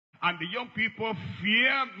and the young people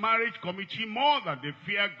fear marriage committee more than they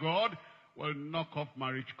fear God, will knock off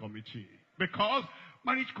marriage committee. Because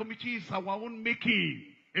marriage committee is our own making.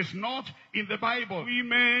 It's not in the Bible.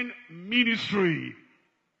 Women ministry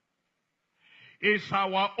is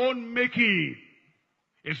our own making.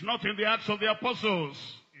 It's not in the Acts of the Apostles.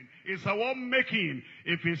 It's our own making.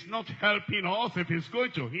 If it's not helping us, if it's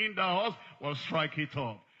going to hinder us, we'll strike it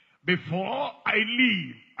off. Before I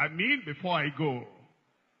leave, before I go,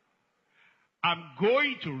 I'm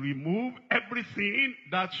going to remove everything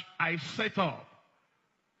that I set up,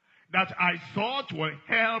 that I thought will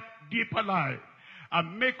help deeper life,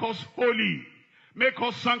 and make us holy, make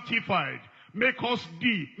us sanctified, make us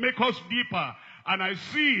deep, make us deeper. And I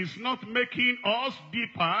see it's not making us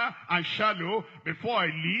deeper and shallow. Before I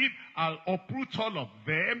leave, I'll uproot all of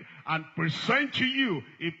them and present to you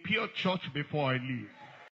a pure church before I leave.